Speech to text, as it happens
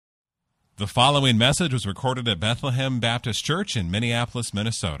The following message was recorded at Bethlehem Baptist Church in Minneapolis,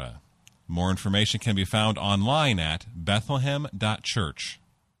 Minnesota. More information can be found online at bethlehem.church.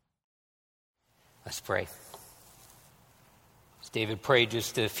 Let's pray. As David prayed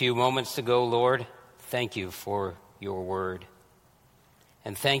just a few moments ago, Lord, thank you for your word.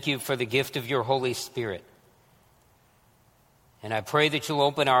 And thank you for the gift of your Holy Spirit. And I pray that you'll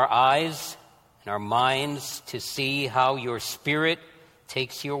open our eyes and our minds to see how your Spirit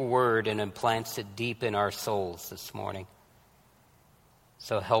takes your word and implants it deep in our souls this morning.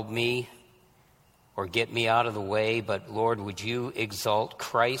 So help me or get me out of the way, but Lord, would you exalt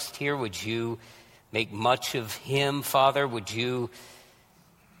Christ here? Would you make much of him, Father? Would you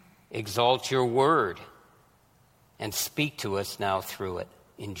exalt your word and speak to us now through it?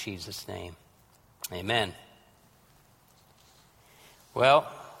 In Jesus' name, amen.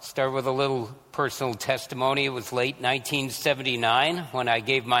 Well, start with a little personal testimony. It was late 1979 when I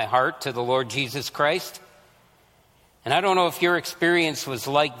gave my heart to the Lord Jesus Christ. And I don't know if your experience was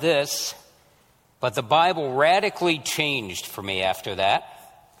like this, but the Bible radically changed for me after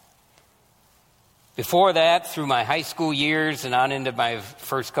that. Before that, through my high school years and on into my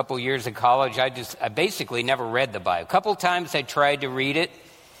first couple years of college, I basically never read the Bible. A couple times I tried to read it.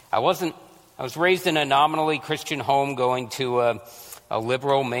 I was raised in a nominally Christian home, going to a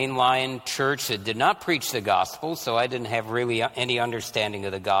liberal mainline church that did not preach the gospel, so I didn't have really any understanding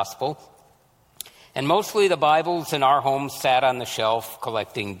of the gospel. And mostly the Bibles in our home sat on the shelf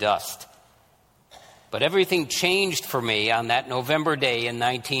collecting dust. But everything changed for me on that November day in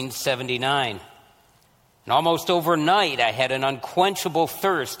 1979. And almost overnight, I had an unquenchable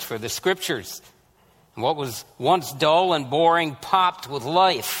thirst for the Scriptures. And what was once dull and boring popped with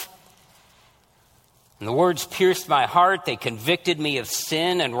life. And the words pierced my heart. They convicted me of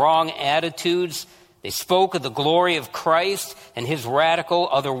sin and wrong attitudes. They spoke of the glory of Christ and his radical,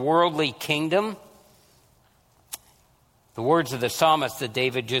 otherworldly kingdom. The words of the psalmist that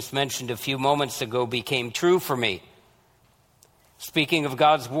David just mentioned a few moments ago became true for me. Speaking of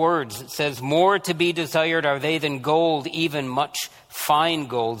God's words, it says, "More to be desired are they than gold, even much fine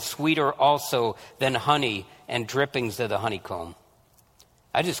gold, sweeter also than honey and drippings of the honeycomb."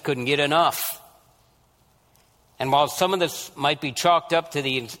 I just couldn't get enough. And while some of this might be chalked up to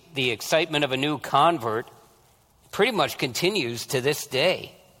the excitement of a new convert, it pretty much continues to this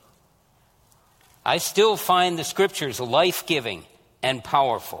day. I still find the Scriptures life-giving and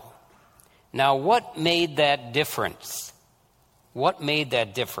powerful. Now, what made that difference? What made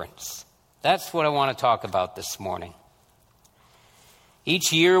that difference? That's what I want to talk about this morning.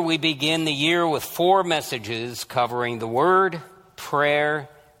 Each year we begin the year with 4 messages covering the Word, prayer,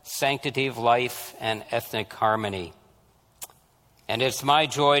 sanctity of life, and ethnic harmony. And it's my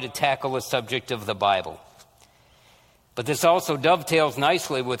joy to tackle the subject of the Bible. But this also dovetails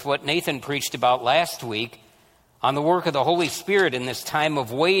nicely with what Nathan preached about last week on the work of the Holy Spirit in this time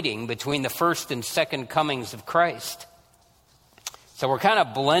of waiting between the first and second comings of Christ. So we're kind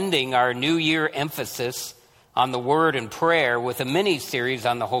of blending our New Year emphasis on the Word and prayer with a mini-series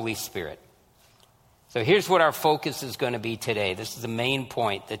on the Holy Spirit. So here's what our focus is going to be today. This is the main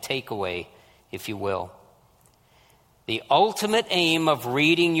point, the takeaway, if you will. The ultimate aim of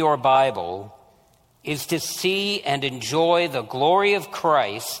reading your Bible is to see and enjoy the glory of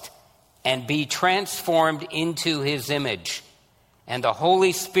Christ and be transformed into his image. And the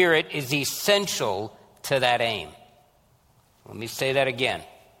Holy Spirit is essential to that aim. Let me say that again.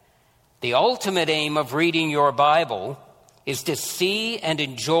 The ultimate aim of reading your Bible is to see and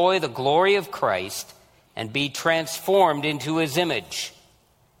enjoy the glory of Christ and be transformed into his image.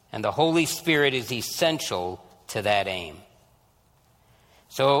 And the Holy Spirit is essential to that aim.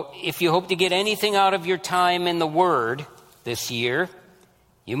 So if you hope to get anything out of your time in the Word this year,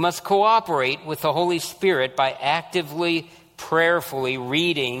 you must cooperate with the Holy Spirit by actively, prayerfully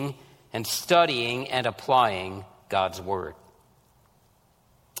reading and studying and applying God's Word.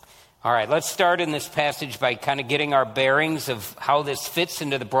 All right, let's start in this passage by kind of getting our bearings of how this fits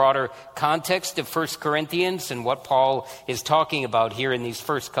into the broader context of 1 Corinthians and what Paul is talking about here in these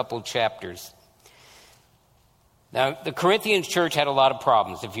first couple chapters. Now, the Corinthian church had a lot of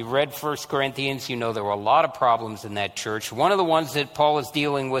problems. If you read 1 Corinthians, you know there were a lot of problems in that church. One of the ones that Paul is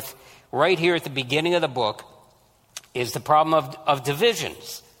dealing with right here at the beginning of the book is the problem of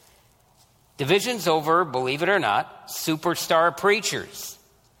divisions. Divisions over, believe it or not, superstar preachers.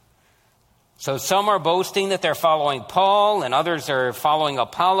 So some are boasting that they're following Paul, and others are following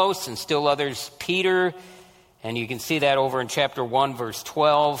Apollos, and still others Peter. And you can see that over in chapter 1, verse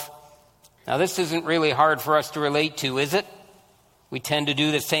 12. Now, this isn't really hard for us to relate to, is it? We tend to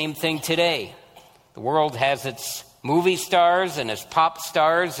do the same thing today. The world has its movie stars and as pop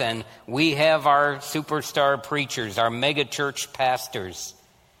stars, and we have our superstar preachers, our mega church pastors.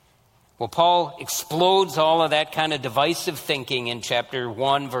 Well, Paul explodes all of that kind of divisive thinking in chapter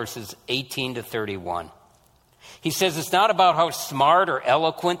 1, verses 18 to 31. He says it's not about how smart or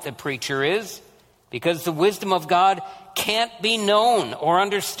eloquent the preacher is, because the wisdom of God can't be known or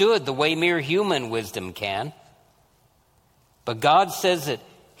understood the way mere human wisdom can. But God says that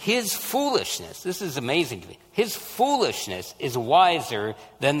his foolishness, this is amazing to me, his foolishness is wiser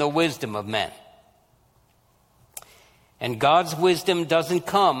than the wisdom of men. And God's wisdom doesn't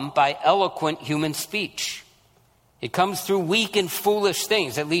come by eloquent human speech. It comes through weak and foolish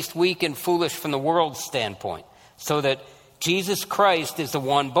things, at least weak and foolish from the world's standpoint, so that Jesus Christ is the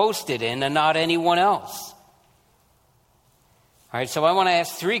one boasted in and not anyone else. All right, so I want to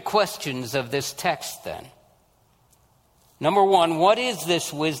ask 3 questions of this text then. Number 1, what is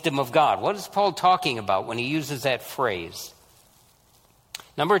this wisdom of God? What is Paul talking about when he uses that phrase?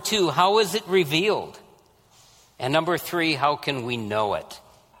 Number 2, how is it revealed? And number 3, how can we know it?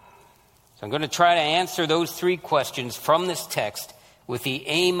 So I'm going to try to answer those 3 questions from this text with the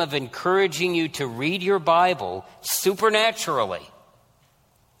aim of encouraging you to read your Bible supernaturally,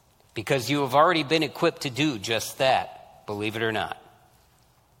 because you have already been equipped to do just that, believe it or not.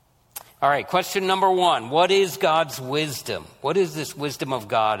 All right, question number 1. What is God's wisdom? What is this wisdom of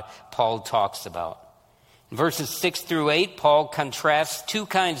God Paul talks about? In verses 6 through 8, Paul contrasts 2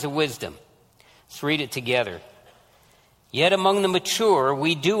 kinds of wisdom. Let's read it together. Yet among the mature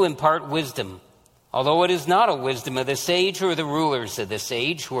we do impart wisdom, although it is not a wisdom of this age or the rulers of this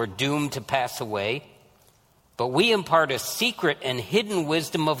age who are doomed to pass away. But we impart a secret and hidden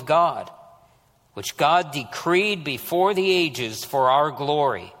wisdom of God, which God decreed before the ages for our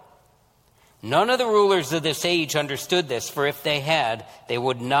glory. None of the rulers of this age understood this, for if they had, they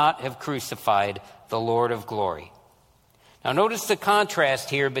would not have crucified the Lord of glory. Now notice the contrast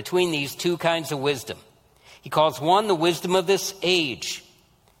here between these 2 kinds of wisdom. He calls one the wisdom of this age,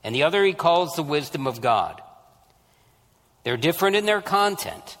 and the other he calls the wisdom of God. They're different in their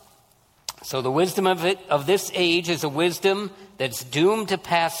content. So the wisdom of this age is a wisdom that's doomed to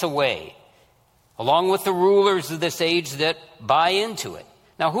pass away, along with the rulers of this age that buy into it.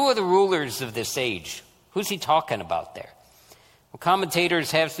 Now, who are the rulers of this age? Who's he talking about there? Well, commentators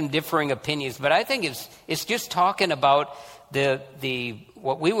have some differing opinions, but I think it's just talking about the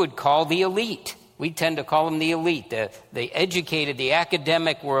what we would call the elite. We tend to call them the elite, the educated, the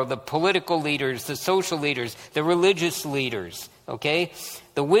academic world, the political leaders, the social leaders, the religious leaders, okay?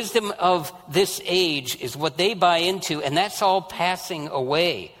 The wisdom of this age is what they buy into, and that's all passing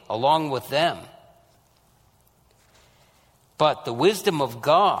away along with them. But the wisdom of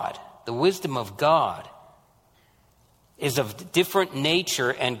God is of different nature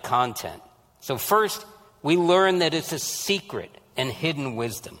and content. So first, we learn that it's a secret and hidden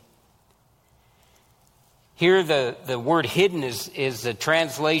wisdom. Here, the word hidden is a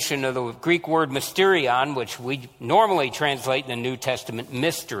translation of the Greek word mysterion, which we normally translate in the New Testament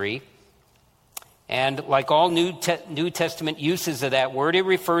mystery. And like all New Testament uses of that word, it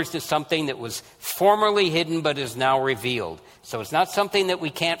refers to something that was formerly hidden but is now revealed. So it's not something that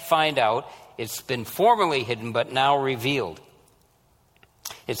we can't find out. It's been formerly hidden but now revealed.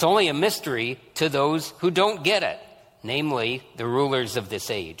 It's only a mystery to those who don't get it, namely the rulers of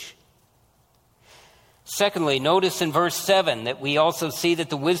this age. Secondly, notice in verse 7 that we also see that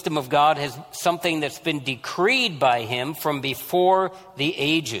the wisdom of God has something that's been decreed by him from before the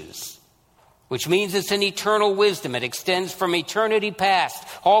ages, which means it's an eternal wisdom. It extends from eternity past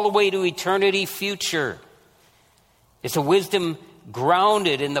all the way to eternity future. It's a wisdom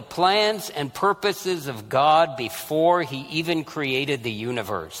grounded in the plans and purposes of God before he even created the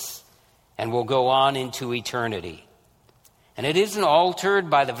universe and will go on into eternity. And it isn't altered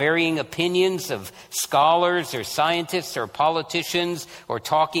by the varying opinions of scholars or scientists or politicians or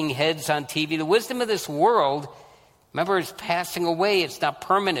talking heads on TV. The wisdom of this world, remember, is passing away. It's not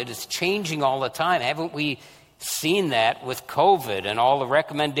permanent. It's changing all the time. Haven't we seen that with COVID and all the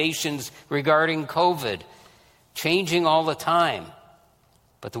recommendations regarding COVID? Changing all the time.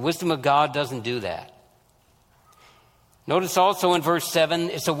 But the wisdom of God doesn't do that. Notice also in verse 7,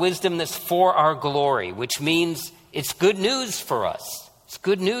 it's a wisdom that's for our glory, which means it's good news for us. It's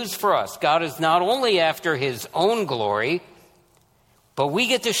good news for us. God is not only after his own glory, but we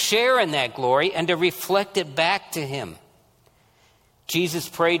get to share in that glory and to reflect it back to him. Jesus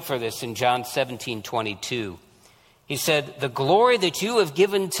prayed for this in John 17:22. He said, "The glory that you have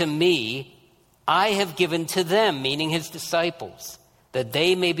given to me, I have given to them," meaning his disciples, "that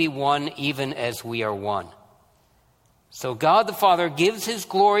they may be one even as we are one." So God the Father gives his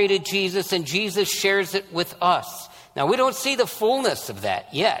glory to Jesus, and Jesus shares it with us. Now, we don't see the fullness of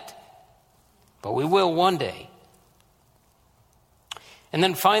that yet, but we will one day. And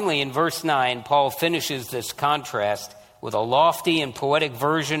then finally, in verse 9, Paul finishes this contrast with a lofty and poetic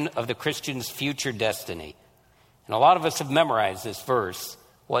version of the Christian's future destiny. And a lot of us have memorized this verse.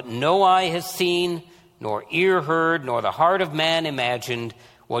 What no eye has seen, nor ear heard, nor the heart of man imagined,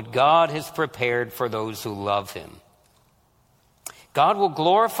 what God has prepared for those who love him. God will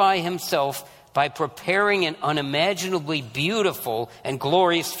glorify himself by preparing an unimaginably beautiful and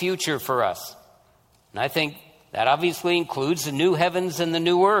glorious future for us. And I think that obviously includes the new heavens and the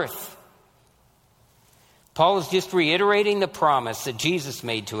new earth. Paul is just reiterating the promise that Jesus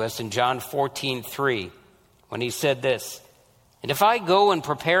made to us in John 14:3, when he said this, "And if I go and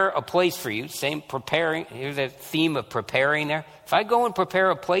prepare a place for you," same preparing, here's that theme of preparing there. "If I go and prepare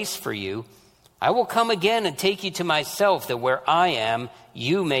a place for you, I will come again and take you to myself, that where I am,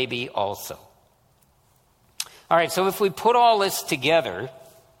 you may be also." All right, so if we put all this together,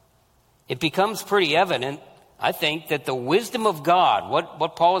 it becomes pretty evident, I think, that the wisdom of God,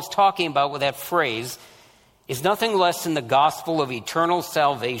 what Paul is talking about with that phrase, is nothing less than the gospel of eternal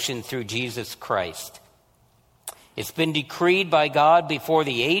salvation through Jesus Christ. It's been decreed by God before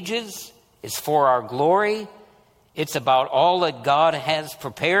the ages. It's for our glory. It's about all that God has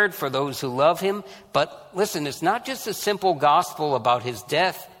prepared for those who love him. But listen, it's not just a simple gospel about his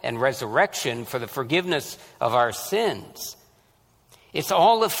death and resurrection for the forgiveness of our sins. It's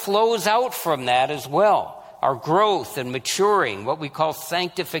all that flows out from that as well. Our growth and maturing, what we call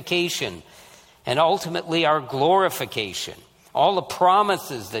sanctification, and ultimately our glorification. All the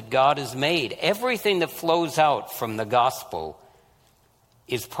promises that God has made, everything that flows out from the gospel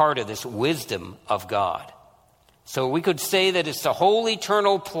is part of this wisdom of God. So we could say that it's the whole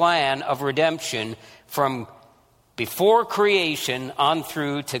eternal plan of redemption from before creation on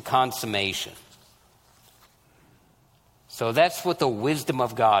through to consummation. So that's what the wisdom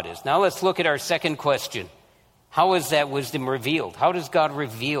of God is. Now let's look at our second question. How is that wisdom revealed? How does God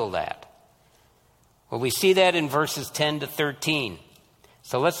reveal that? Well, we see that in verses 10 to 13.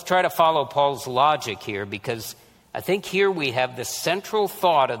 So let's try to follow Paul's logic here, because I think here we have the central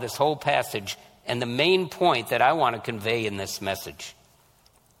thought of this whole passage and the main point that I want to convey in this message.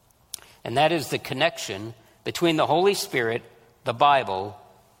 And that is the connection between the Holy Spirit, the Bible,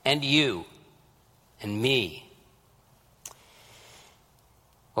 and you and me.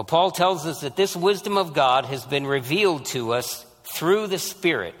 Well, Paul tells us that this wisdom of God has been revealed to us through the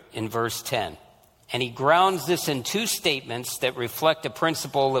Spirit in verse 10. And he grounds this in two statements that reflect a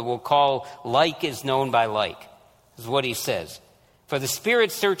principle that we'll call like is known by like. This is what he says. For the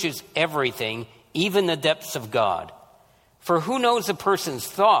Spirit searches everything, even the depths of God. For who knows a person's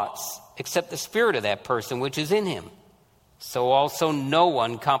thoughts except the spirit of that person which is in him? So also no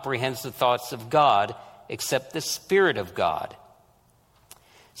one comprehends the thoughts of God except the Spirit of God.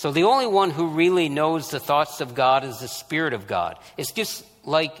 So the only one who really knows the thoughts of God is the Spirit of God. It's just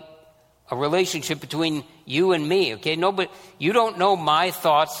like a relationship between you and me, okay? But you don't know my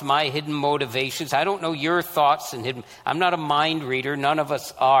thoughts, my hidden motivations. I don't know your thoughts and hidden. I'm not a mind reader. None of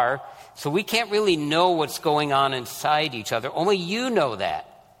us are. So we can't really know what's going on inside each other. Only you know that.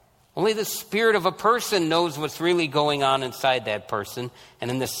 Only the spirit of a person knows what's really going on inside that person.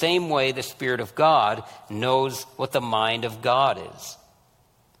 And in the same way, the Spirit of God knows what the mind of God is.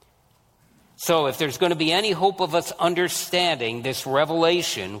 So if there's going to be any hope of us understanding this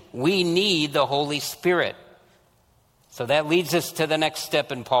revelation, we need the Holy Spirit. So that leads us to the next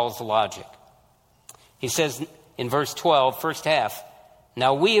step in Paul's logic. He says in verse 12, first half,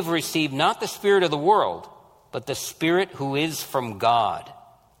 now we have received not the spirit of the world, but the Spirit who is from God.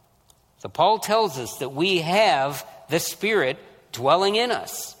 So Paul tells us that we have the Spirit dwelling in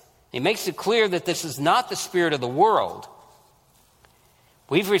us. He makes it clear that this is not the spirit of the world.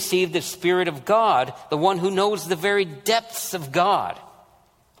 We've received the Spirit of God, the one who knows the very depths of God.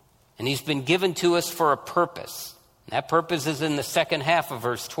 And he's been given to us for a purpose. And that purpose is in the second half of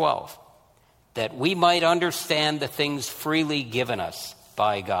verse 12. That we might understand the things freely given us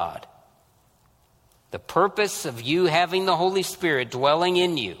by God. The purpose of you having the Holy Spirit dwelling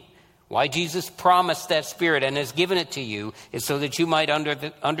in you, why Jesus promised that Spirit and has given it to you, is so that you might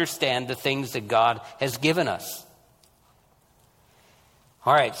understand the things that God has given us.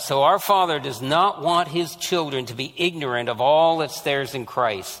 All right, so our Father does not want his children to be ignorant of all that's theirs in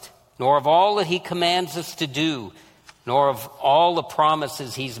Christ, nor of all that he commands us to do, nor of all the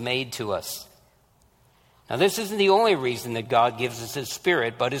promises he's made to us. Now, this isn't the only reason that God gives us his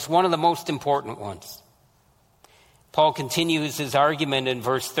Spirit, but it's one of the most important ones. Paul continues his argument in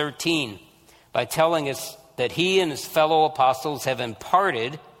verse 13 by telling us that he and his fellow apostles have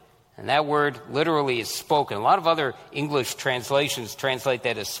imparted, And that word literally is spoken. A lot of other English translations translate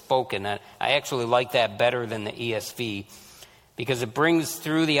that as spoken. I actually like that better than the ESV because it brings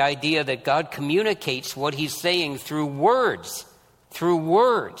through the idea that God communicates what he's saying through words. Through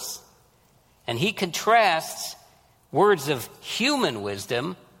words. And he contrasts words of human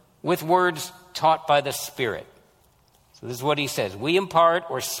wisdom with words taught by the Spirit. So this is what he says. We impart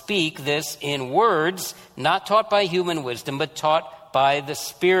or speak this in words, not taught by human wisdom, but taught by the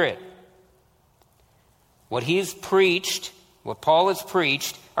Spirit. What he's preached, what Paul has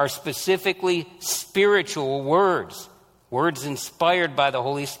preached, are specifically spiritual words. Words inspired by the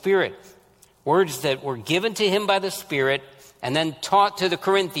Holy Spirit. Words that were given to him by the Spirit and then taught to the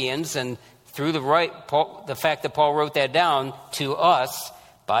Corinthians, and through the fact that Paul wrote that down, to us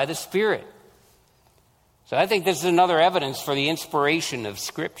by the Spirit. So I think this is another evidence for the inspiration of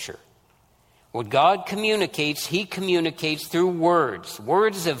Scripture. What God communicates, he communicates through words.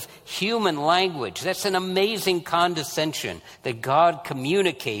 Words of human language. That's an amazing condescension that God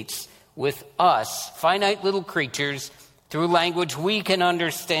communicates with us, finite little creatures, through language we can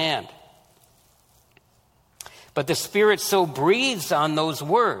understand. But the Spirit so breathes on those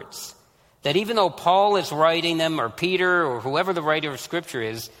words that even though Paul is writing them, or Peter, or whoever the writer of Scripture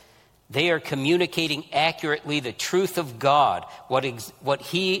is, they are communicating accurately the truth of God, what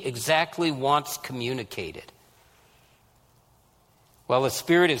he exactly wants communicated. Well, the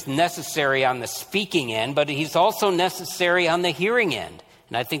Spirit is necessary on the speaking end, but he's also necessary on the hearing end.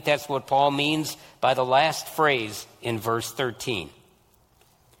 And I think that's what Paul means by the last phrase in verse 13.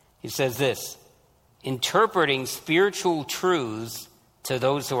 He says this, interpreting spiritual truths to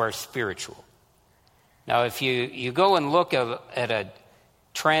those who are spiritual. Now, if you go and look at a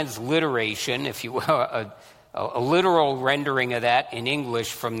transliteration, if you will, a literal rendering of that in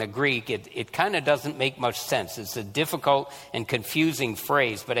English from the Greek, it kind of doesn't make much sense. It's a difficult and confusing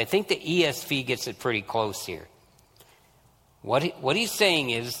phrase, but I think the ESV gets it pretty close here. What he's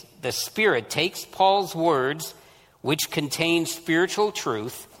saying is the Spirit takes Paul's words, which contain spiritual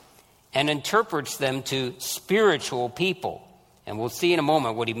truth, and interprets them to spiritual people. And we'll see in a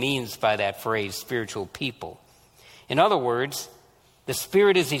moment what he means by that phrase, spiritual people. In other words, the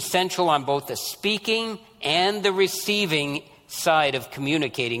Spirit is essential on both the speaking and the receiving side of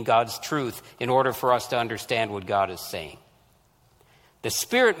communicating God's truth in order for us to understand what God is saying. The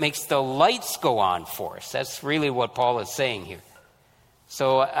Spirit makes the lights go on for us. That's really what Paul is saying here.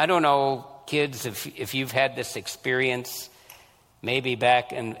 So I don't know, kids, if you've had this experience, maybe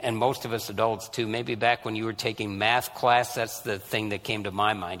back, and most of us adults too, maybe back when you were taking math class, that's the thing that came to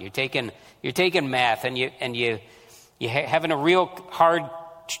my mind. You're taking math and you're having a real hard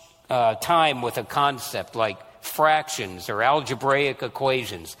time with a concept like fractions or algebraic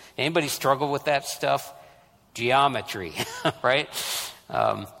equations. Anybody struggle with that stuff? Geometry, right?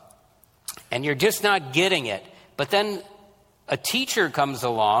 And you're just not getting it. But then a teacher comes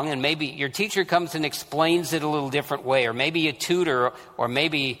along, and maybe your teacher comes and explains it a little different way, or maybe a tutor, or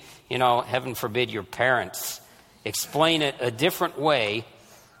maybe, heaven forbid, your parents explain it a different way.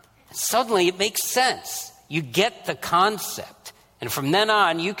 Suddenly it makes sense. You get the concept. And from then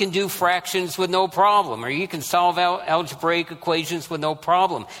on, you can do fractions with no problem, or you can solve algebraic equations with no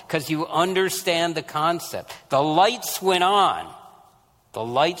problem, because you understand the concept. The lights went on. The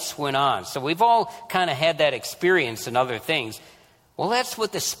lights went on. So we've all kind of had that experience in other things. Well, that's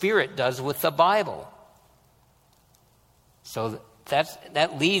what the Spirit does with the Bible. So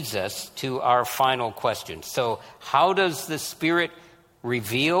that leads us to our final question. So how does the Spirit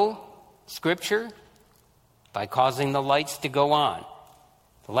reveal Scripture? By causing the lights to go on.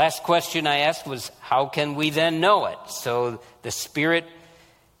 The last question I asked was, how can we then know it? So the Spirit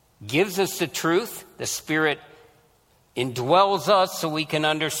gives us the truth. The Spirit indwells us so we can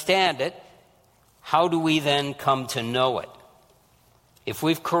understand it. How do we then come to know it? If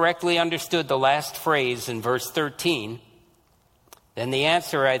we've correctly understood the last phrase in verse 13, then the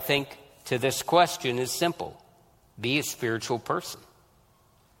answer, I think, to this question is simple. Be a spiritual person.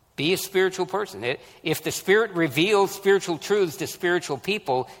 Be a spiritual person. If the Spirit reveals spiritual truths to spiritual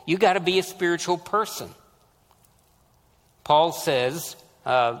people, you got to be a spiritual person. Paul says,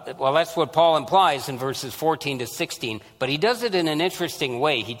 that's what Paul implies in verses 14 to 16, but he does it in an interesting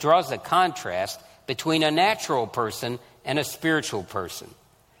way. He draws a contrast between a natural person and a spiritual person.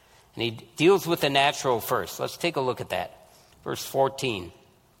 And he deals with the natural first. Let's take a look at that. Verse 14.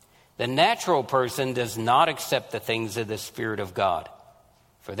 The natural person does not accept the things of the Spirit of God,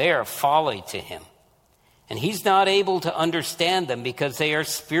 for they are folly to him. And he's not able to understand them because they are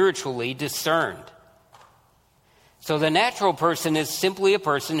spiritually discerned. So the natural person is simply a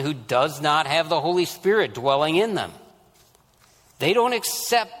person who does not have the Holy Spirit dwelling in them. They don't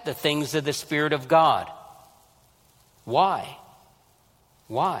accept the things of the Spirit of God. Why?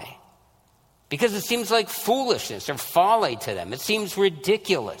 Why? Because it seems like foolishness or folly to them. It seems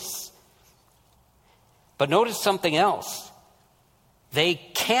ridiculous. But notice something else. They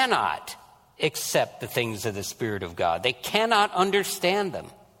cannot accept the things of the Spirit of God. They cannot understand them.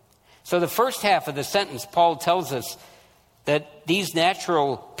 So the first half of the sentence, Paul tells us that these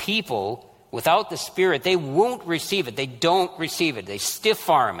natural people, without the Spirit, they won't receive it. They don't receive it. They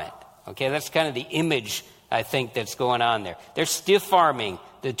stiff-arm it. Okay, that's kind of the image, I think, that's going on there. They're stiff-arming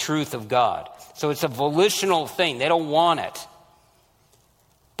the truth of God. So it's a volitional thing. They don't want it.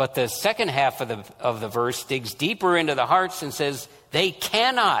 But the second half of the verse digs deeper into the hearts and says they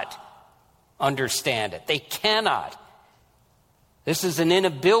cannot understand it. They cannot. This is an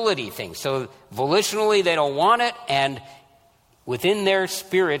inability thing. So volitionally they don't want it, and within their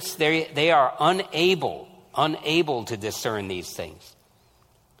spirits they are unable to discern these things.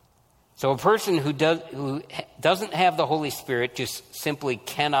 So a person who doesn't have the Holy Spirit just simply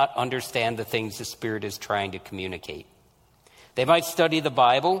cannot understand the things the Spirit is trying to communicate. They might study the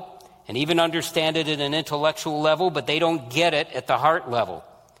Bible and even understand it at an intellectual level, but they don't get it at the heart level.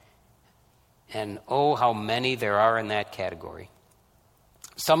 And oh, how many there are in that category.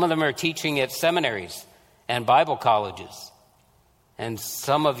 Some of them are teaching at seminaries and Bible colleges. And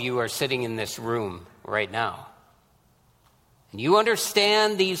some of you are sitting in this room right now. And you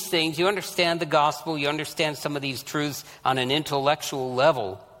understand these things. You understand the gospel. You understand some of these truths on an intellectual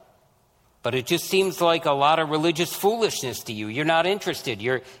level. But it just seems like a lot of religious foolishness to you. You're not interested.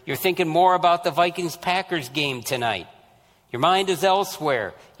 You're thinking more about the Vikings-Packers game tonight. Your mind is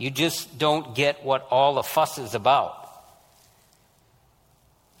elsewhere. You just don't get what all the fuss is about.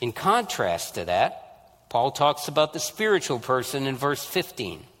 In contrast to that, Paul talks about the spiritual person in verse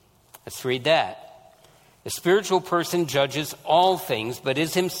 15. Let's read that. The spiritual person judges all things, but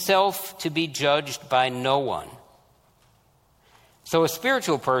is himself to be judged by no one. So a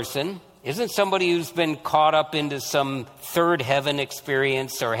spiritual person isn't somebody who's been caught up into some third heaven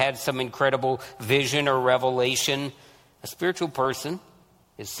experience or had some incredible vision or revelation. A spiritual person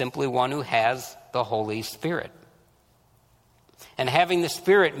is simply one who has the Holy Spirit. And having the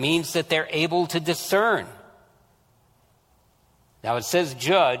Spirit means that they're able to discern. Now it says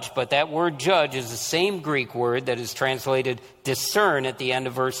judge, but that word judge is the same Greek word that is translated discern at the end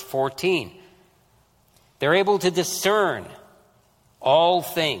of verse 14. They're able to discern all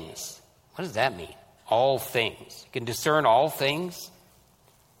things. What does that mean? All things. You can discern all things.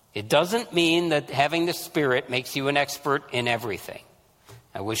 It doesn't mean that having the Spirit makes you an expert in everything.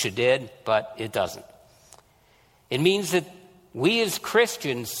 I wish it did, but it doesn't. It means that we as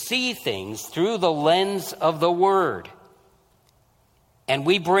Christians see things through the lens of the Word. And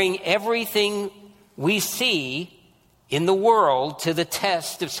we bring everything we see in the world to the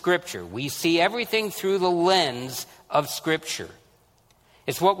test of Scripture. We see everything through the lens of Scripture.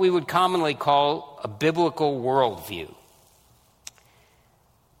 It's what we would commonly call a biblical worldview.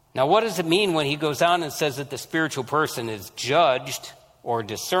 Now, what does it mean when he goes on and says that the spiritual person is judged or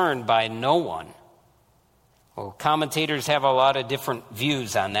discerned by no one? Well, commentators have a lot of different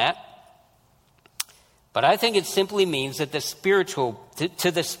views on that. But I think it simply means that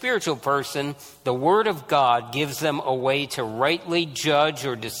to the spiritual person, the Word of God gives them a way to rightly judge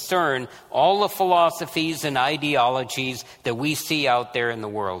or discern all the philosophies and ideologies that we see out there in the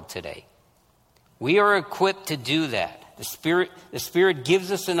world today. We are equipped to do that. The Spirit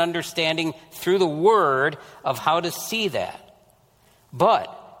gives us an understanding through the Word of how to see that.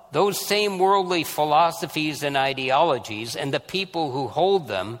 But those same worldly philosophies and ideologies and the people who hold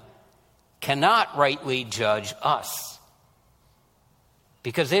them cannot rightly judge us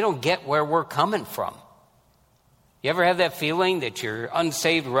because they don't get where we're coming from. You ever have that feeling that your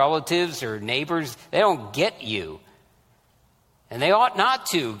unsaved relatives or neighbors, they don't get you? And they ought not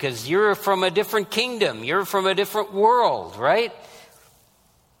to, because you're from a different kingdom. You're from a different world, right?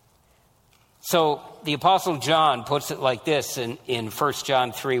 So the Apostle John puts it like this in 1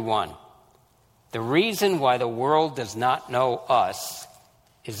 John 3:1. The reason why the world does not know us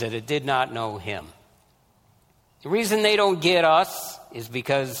is that it did not know him. The reason they don't get us is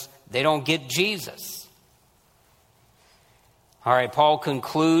because they don't get Jesus. All right, Paul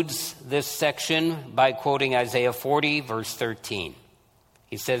concludes this section by quoting Isaiah 40, verse 13.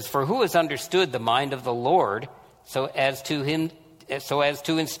 He says, "For who has understood the mind of the Lord so as to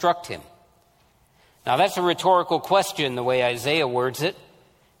instruct him?" Now that's a rhetorical question, the way Isaiah words it.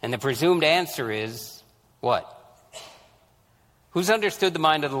 And the presumed answer is, what? Who's understood the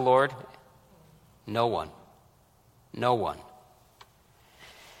mind of the Lord? No one. No one.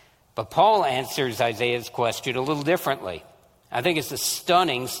 But Paul answers Isaiah's question a little differently. I think it's a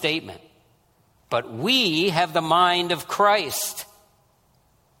stunning statement. But we have the mind of Christ.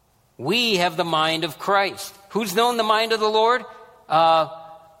 We have the mind of Christ. Who's known the mind of the Lord?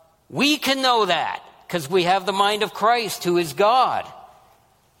 We can know that because we have the mind of Christ, who is God.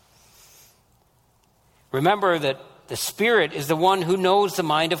 Remember that the Spirit is the one who knows the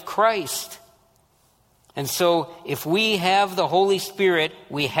mind of Christ. And so if we have the Holy Spirit,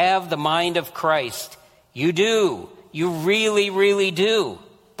 we have the mind of Christ. You do. You really, really do.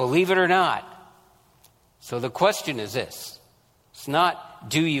 Believe it or not. So the question is this. It's not,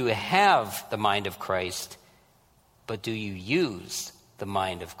 do you have the mind of Christ, but do you use the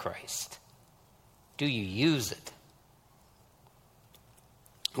mind of Christ? Do you use it?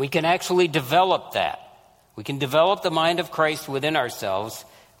 We can actually develop that. We can develop the mind of Christ within ourselves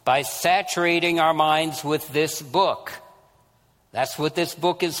by saturating our minds with this book. That's what this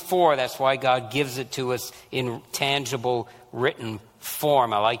book is for. That's why God gives it to us in tangible, written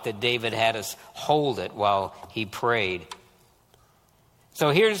form. I like that David had us hold it while he prayed.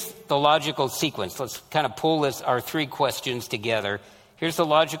 So here's the logical sequence. Let's kind of pull our three questions together. Here's the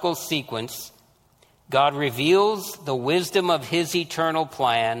logical sequence. God reveals the wisdom of his eternal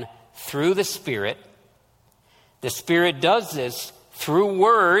plan through the Spirit. The Spirit does this through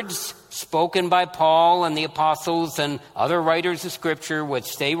words spoken by Paul and the apostles and other writers of Scripture,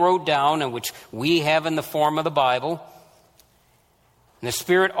 which they wrote down and which we have in the form of the Bible. And the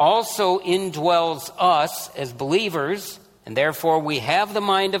Spirit also indwells us as believers, and therefore we have the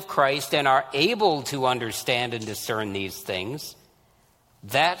mind of Christ and are able to understand and discern these things.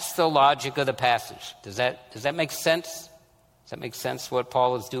 That's the logic of the passage. Does that make sense? Does that make sense what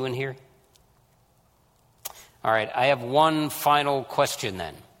Paul is doing here? All right, I have one final question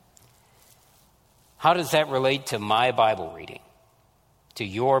then. How does that relate to my Bible reading, to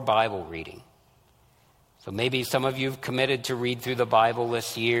your Bible reading? So maybe some of you have committed to read through the Bible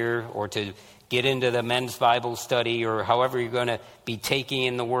this year or to get into the men's Bible study or however you're going to be taking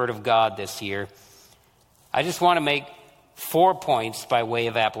in the Word of God this year. I just want to make 4 points by way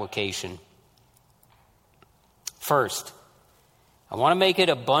of application. First, I want to make it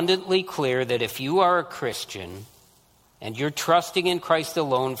abundantly clear that if you are a Christian and you're trusting in Christ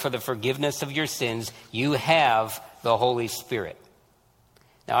alone for the forgiveness of your sins, you have the Holy Spirit.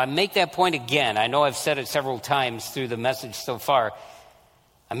 Now, I make that point again. I know I've said it several times through the message so far.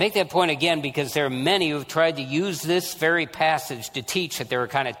 I make that point again because there are many who have tried to use this very passage to teach that there are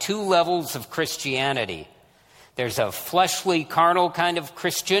kind of two levels of Christianity. There's a fleshly, carnal kind of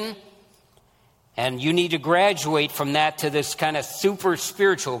Christian, and you need to graduate from that to this kind of super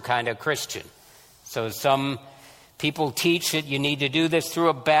spiritual kind of Christian. So some people teach that you need to do this through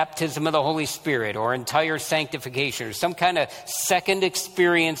a baptism of the Holy Spirit or entire sanctification or some kind of second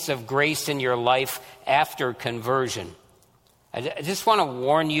experience of grace in your life after conversion. I just want to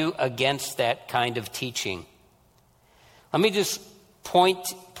warn you against that kind of teaching. Let me just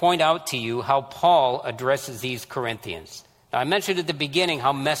point out to you how Paul addresses these Corinthians. Now, I mentioned at the beginning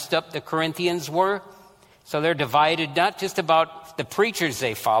how messed up the Corinthians were. So they're divided not just about the preachers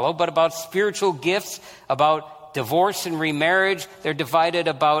they follow, but about spiritual gifts, about divorce and remarriage. They're divided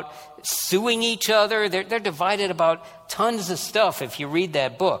about suing each other. They're divided about tons of stuff if you read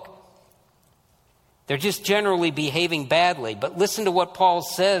that book. They're just generally behaving badly. But listen to what Paul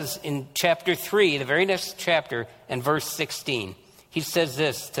says in chapter 3, the very next chapter, and verse 16. He says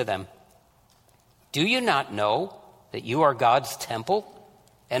this to them. Do you not know that you are God's temple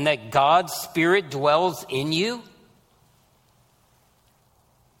and that God's Spirit dwells in you?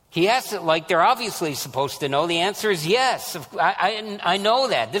 He asks it like they're obviously supposed to know. The answer is yes. I know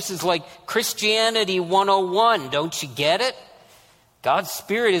that. This is like Christianity 101. Don't you get it? God's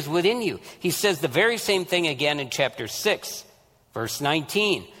Spirit is within you. He says the very same thing again in chapter 6, verse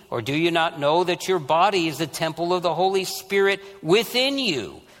 19. Or do you not know that your body is a temple of the Holy Spirit within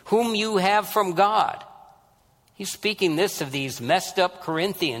you, whom you have from God? He's speaking this of these messed up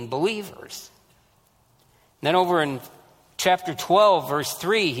Corinthian believers. Then over in chapter 12, verse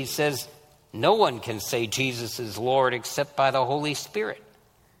 3, he says, no one can say Jesus is Lord except by the Holy Spirit.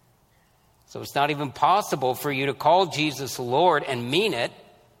 So it's not even possible for you to call Jesus Lord and mean it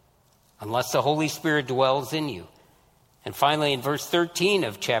unless the Holy Spirit dwells in you. And finally, in verse 13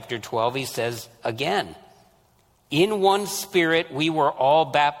 of chapter 12, he says again, in one Spirit we were all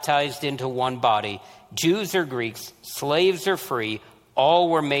baptized into one body, Jews or Greeks, slaves or free, all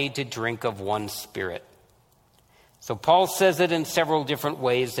were made to drink of one Spirit. So Paul says it in several different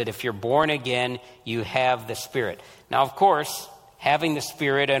ways that if you're born again, you have the Spirit. Now, of course, having the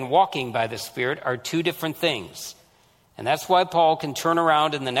Spirit and walking by the Spirit are two different things. And that's why Paul can turn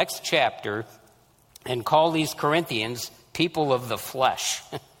around in the next chapter and call these Corinthians people of the flesh.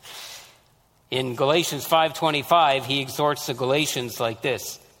 In Galatians 5:25, he exhorts the Galatians like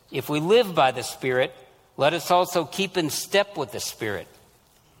this: if we live by the Spirit, let us also keep in step with the Spirit,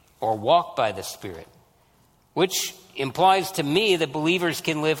 or walk by the Spirit, which implies to me that believers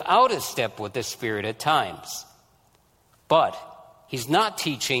can live out of step with the Spirit at times. But he's not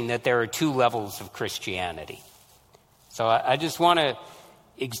teaching that there are two levels of Christianity. So I just want to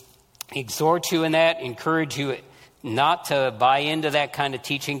exhort you in that, encourage you not to buy into that kind of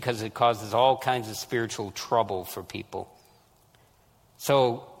teaching, because it causes all kinds of spiritual trouble for people.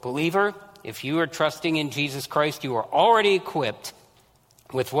 So, believer, if you are trusting in Jesus Christ, you are already equipped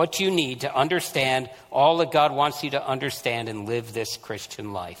with what you need to understand all that God wants you to understand and live this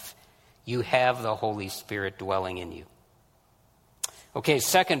Christian life. You have the Holy Spirit dwelling in you. Okay,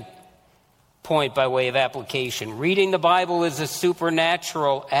 second point by way of application. Reading the Bible is a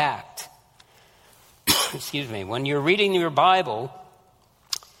supernatural act. Excuse me. When you're reading your Bible,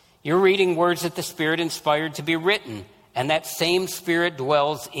 you're reading words that the Spirit inspired to be written, and that same Spirit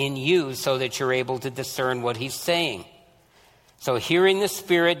dwells in you so that you're able to discern what he's saying. So hearing the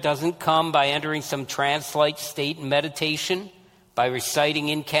Spirit doesn't come by entering some trance-like state in meditation, by reciting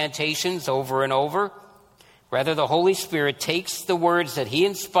incantations over and over. Rather, the Holy Spirit takes the words that he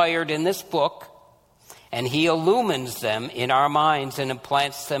inspired in this book, and he illumines them in our minds and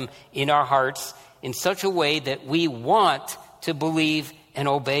implants them in our hearts in such a way that we want to believe and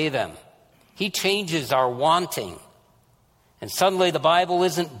obey them. He changes our wanting. And suddenly the Bible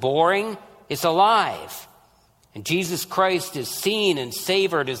isn't boring, it's alive. And Jesus Christ is seen and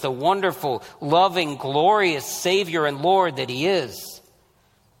savored as the wonderful, loving, glorious Savior and Lord that he is.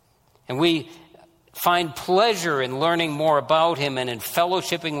 And we find pleasure in learning more about him and in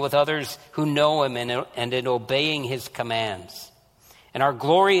fellowshipping with others who know him and in obeying his commands. And our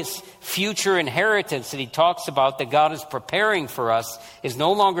glorious future inheritance that he talks about that God is preparing for us is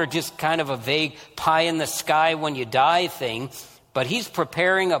no longer just kind of a vague pie in the sky when you die thing, but he's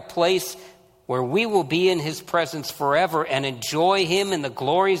preparing a place where we will be in his presence forever and enjoy him in the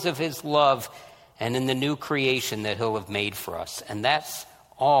glories of his love and in the new creation that he'll have made for us. And that's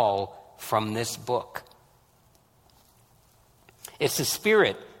all from this book. It's the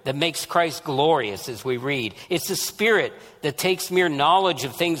Spirit that makes Christ glorious, as we read. It's the Spirit that takes mere knowledge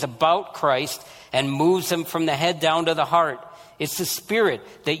of things about Christ and moves them from the head down to the heart. It's the Spirit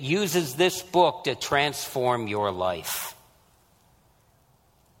that uses this book to transform your life.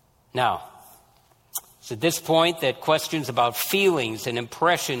 Now, it's at this point that questions about feelings and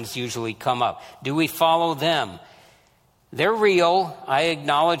impressions usually come up. Do we follow them? They're real. I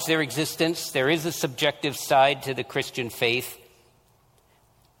acknowledge their existence. There is a subjective side to the Christian faith.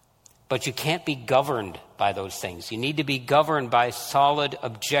 But you can't be governed by those things. You need to be governed by solid,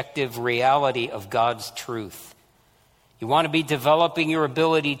 objective reality of God's truth. You want to be developing your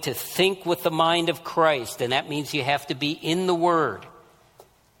ability to think with the mind of Christ, and that means you have to be in the Word.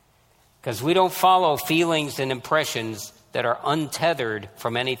 Because we don't follow feelings and impressions that are untethered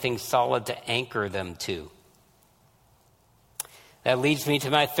from anything solid to anchor them to. That leads me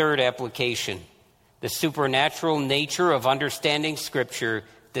to my third application. The supernatural nature of understanding Scripture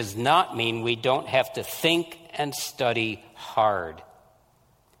does not mean we don't have to think and study hard.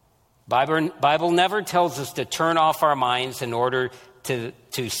 Bible never tells us to turn off our minds in order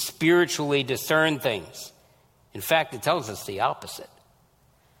to spiritually discern things. In fact, it tells us the opposite.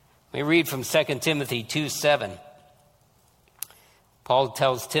 We read from 2 Timothy 2:7. Paul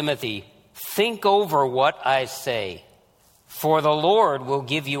tells Timothy, "Think over what I say, for the Lord will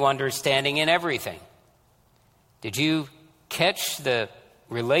give you understanding in everything." Did you catch the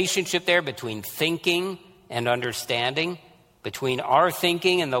relationship there between thinking and understanding? Between our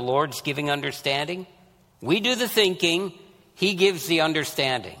thinking and the Lord's giving understanding? We do the thinking, he gives the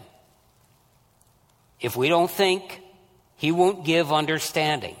understanding. If we don't think, he won't give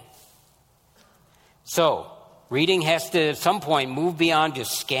understanding. So, reading has to, at some point, move beyond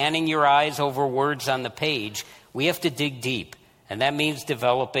just scanning your eyes over words on the page. We have to dig deep, and that means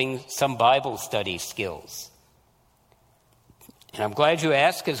developing some Bible study skills. And I'm glad you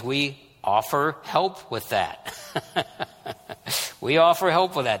asked, because we offer help with that. We offer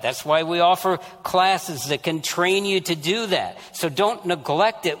help with that. That's why we offer classes that can train you to do that. So don't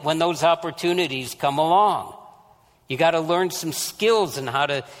neglect it when those opportunities come along. You got to learn some skills in how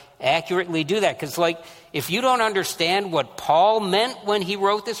to accurately do that. Because if you don't understand what Paul meant when he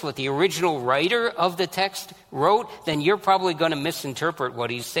wrote this, what the original writer of the text wrote, then you're probably going to misinterpret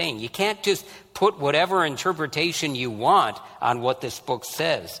what he's saying. You can't just put whatever interpretation you want on what this book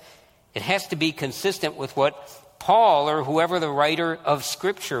says. It has to be consistent with what Paul or whoever the writer of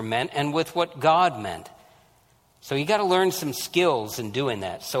Scripture meant and with what God meant. So you got to learn some skills in doing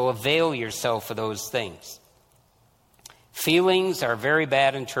that. So avail yourself of those things. Feelings are very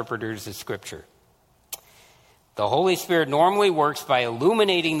bad interpreters of Scripture. The Holy Spirit normally works by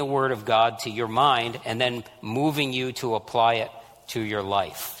illuminating the Word of God to your mind and then moving you to apply it to your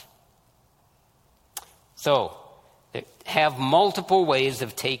life. So, have multiple ways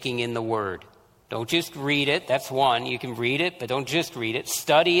of taking in the Word. Don't just read it. That's one. You can read it, but don't just read it.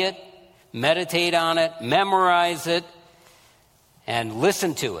 Study it, meditate on it, memorize it, and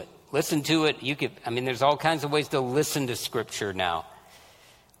listen to it. Listen to it. There's all kinds of ways to listen to Scripture now.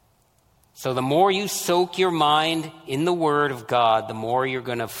 So the more you soak your mind in the Word of God, the more you're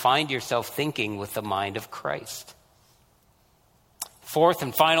going to find yourself thinking with the mind of Christ. Fourth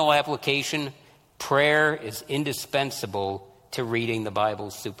and final application, prayer is indispensable to reading the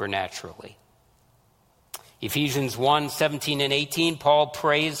Bible supernaturally. Ephesians 1:17 and 18, Paul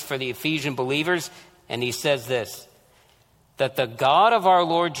prays for the Ephesian believers, and he says this, that the God of our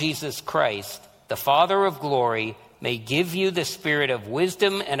Lord Jesus Christ, the Father of glory, may give you the spirit of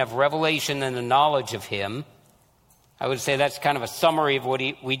wisdom and of revelation and the knowledge of him. I would say that's kind of a summary of what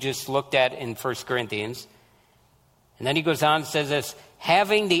we just looked at in 1 Corinthians. And then he goes on and says this,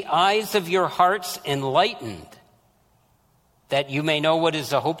 having the eyes of your hearts enlightened, that you may know what is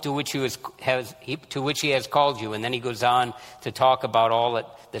the hope to which he has called you. And then he goes on to talk about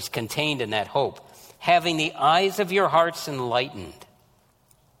all that's contained in that hope. Having the eyes of your hearts enlightened.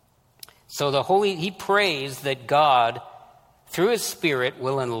 So he prays that God, through his Spirit,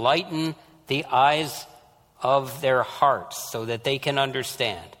 will enlighten the eyes of their hearts so that they can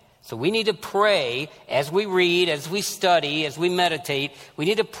understand. So we need to pray as we read, as we study, as we meditate. We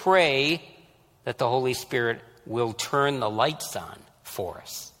need to pray that the Holy Spirit will turn the lights on for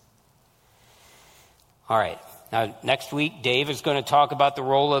us. All right. Now, next week, Dave is going to talk about the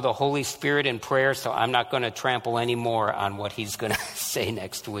role of the Holy Spirit in prayer, so I'm not going to trample any more on what he's going to say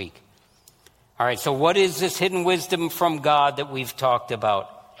next week. All right, so what is this hidden wisdom from God that we've talked about?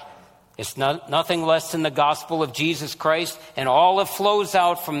 It's nothing less than the gospel of Jesus Christ, and all that flows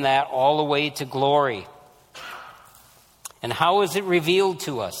out from that all the way to glory. And how is it revealed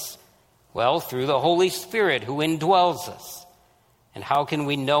to us? Well, through the Holy Spirit who indwells us. And how can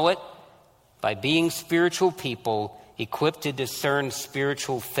we know it? By being spiritual people equipped to discern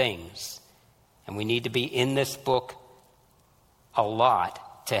spiritual things. And we need to be in this book a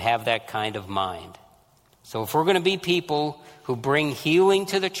lot to have that kind of mind. So if we're going to be people who bring healing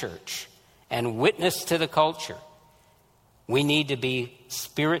to the church and witness to the culture, we need to be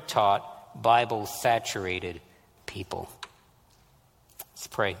Spirit-taught, Bible-saturated people. Let's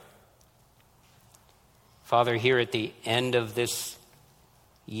pray. Father, here at the end of this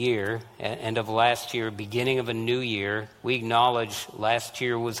year, end of last year, beginning of a new year, we acknowledge last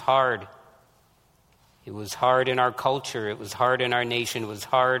year was hard. It was hard in our culture. It was hard in our nation. It was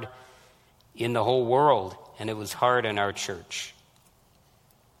hard in the whole world. And it was hard in our church.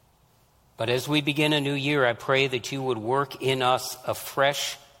 But as we begin a new year, I pray that you would work in us a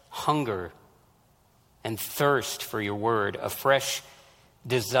fresh hunger and thirst for your word, a fresh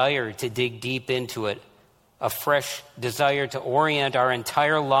desire to dig deep into it, a fresh desire to orient our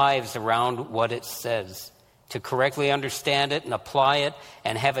entire lives around what it says, to correctly understand it and apply it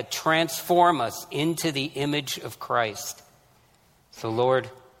and have it transform us into the image of Christ. So, Lord,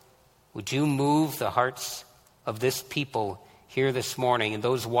 would you move the hearts of this people here this morning and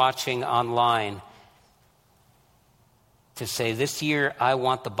those watching online to say, this year I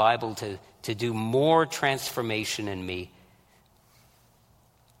want the Bible to do more transformation in me,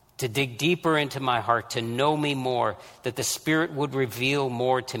 to dig deeper into my heart, to know me more, that the Spirit would reveal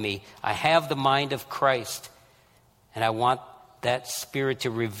more to me. I have the mind of Christ, and I want that Spirit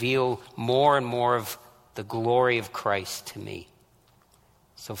to reveal more and more of the glory of Christ to me.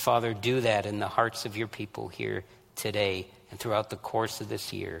 So, Father, do that in the hearts of your people here today and throughout the course of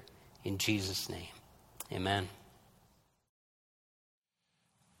this year. In Jesus' name, amen.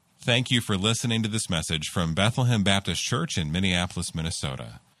 Thank you for listening to this message from Bethlehem Baptist Church in Minneapolis,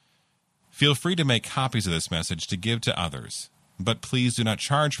 Minnesota. Feel free to make copies of this message to give to others, but please do not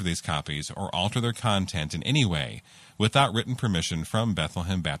charge for these copies or alter their content in any way without written permission from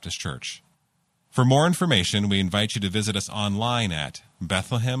Bethlehem Baptist Church. For more information, we invite you to visit us online at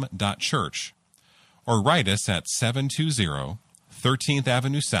bethlehem.church or write us at 720 13th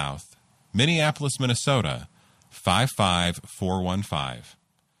Avenue South, Minneapolis, Minnesota, 55415.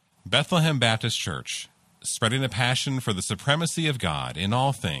 Bethlehem Baptist Church, spreading a passion for the supremacy of God in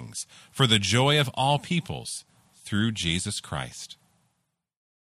all things, for the joy of all peoples, through Jesus Christ.